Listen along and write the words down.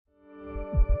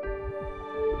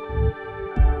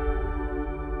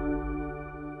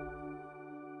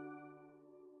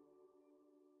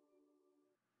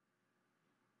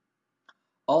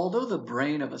Although the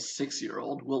brain of a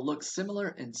 6-year-old will look similar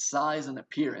in size and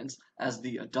appearance as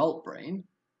the adult brain,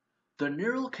 the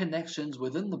neural connections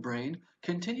within the brain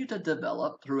continue to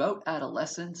develop throughout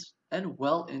adolescence and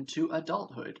well into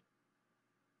adulthood.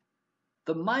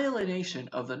 The myelination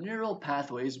of the neural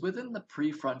pathways within the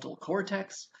prefrontal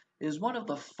cortex is one of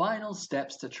the final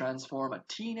steps to transform a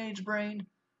teenage brain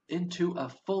into a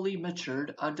fully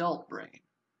matured adult brain.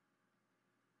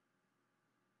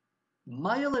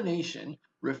 Myelination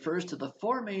refers to the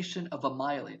formation of a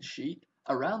myelin sheet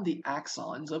around the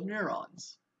axons of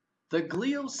neurons. The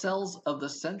glial cells of the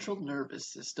central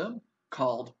nervous system,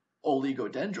 called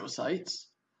oligodendrocytes,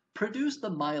 produce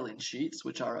the myelin sheets,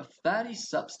 which are a fatty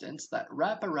substance that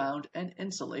wrap around and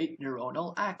insulate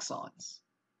neuronal axons.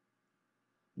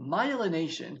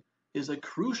 Myelination is a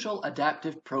crucial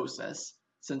adaptive process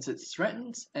since it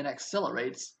strengthens and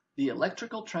accelerates the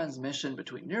electrical transmission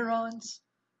between neurons,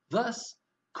 thus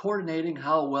coordinating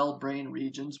how well brain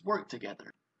regions work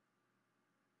together.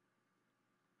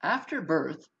 After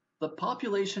birth, the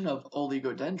population of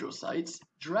oligodendrocytes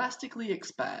drastically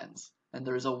expands, and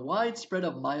there is a widespread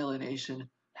of myelination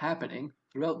happening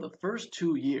throughout the first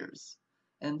 2 years,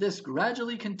 and this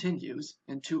gradually continues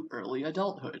into early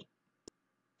adulthood.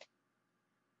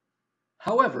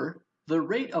 However, the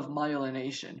rate of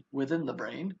myelination within the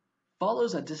brain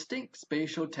follows a distinct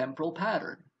spatiotemporal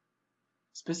pattern.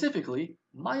 Specifically,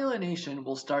 myelination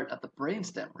will start at the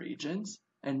brainstem regions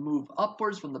and move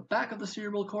upwards from the back of the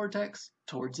cerebral cortex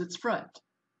towards its front.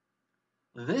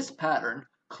 This pattern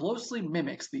closely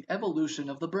mimics the evolution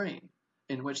of the brain,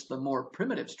 in which the more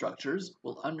primitive structures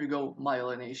will undergo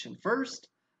myelination first,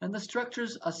 and the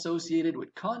structures associated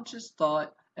with conscious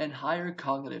thought and higher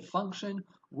cognitive function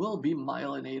will be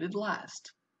myelinated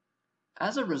last.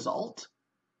 As a result,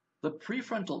 the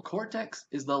prefrontal cortex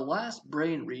is the last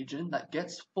brain region that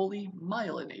gets fully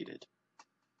myelinated.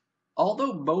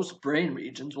 Although most brain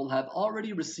regions will have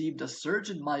already received a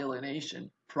surge in myelination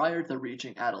prior to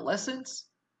reaching adolescence,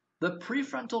 the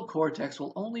prefrontal cortex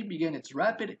will only begin its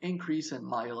rapid increase in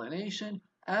myelination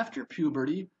after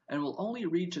puberty and will only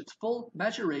reach its full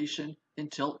maturation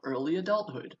until early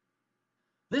adulthood.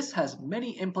 This has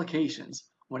many implications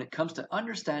when it comes to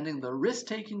understanding the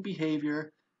risk-taking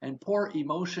behavior and poor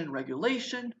emotion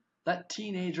regulation that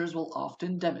teenagers will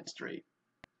often demonstrate.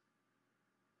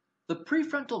 The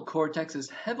prefrontal cortex is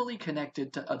heavily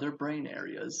connected to other brain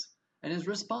areas and is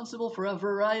responsible for a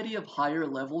variety of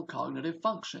higher-level cognitive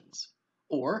functions,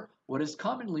 or what is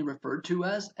commonly referred to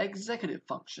as executive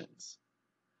functions,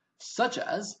 such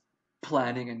as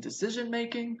planning and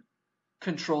decision-making,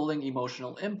 controlling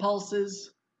emotional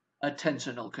impulses,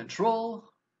 attentional control,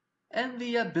 and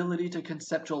the ability to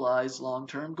conceptualize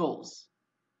long-term goals.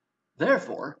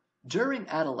 Therefore, during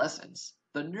adolescence,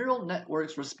 the neural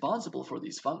networks responsible for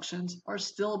these functions are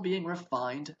still being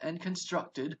refined and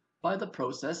constructed by the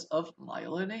process of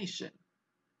myelination.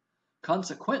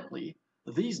 Consequently,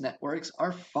 these networks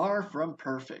are far from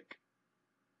perfect.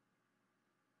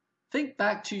 Think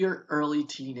back to your early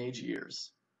teenage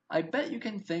years. I bet you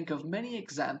can think of many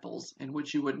examples in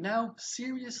which you would now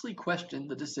seriously question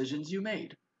the decisions you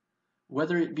made,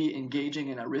 whether it be engaging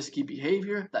in a risky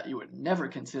behavior that you would never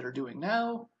consider doing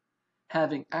now,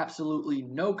 having absolutely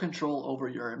no control over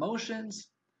your emotions,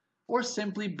 or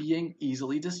simply being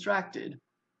easily distracted,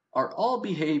 are all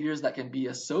behaviors that can be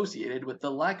associated with the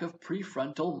lack of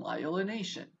prefrontal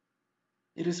myelination.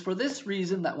 It is for this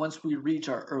reason that once we reach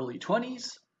our early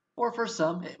 20s, or for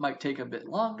some it might take a bit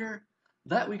longer,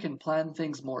 that we can plan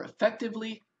things more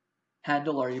effectively,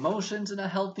 handle our emotions in a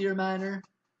healthier manner,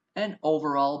 and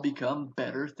overall become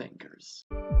better thinkers.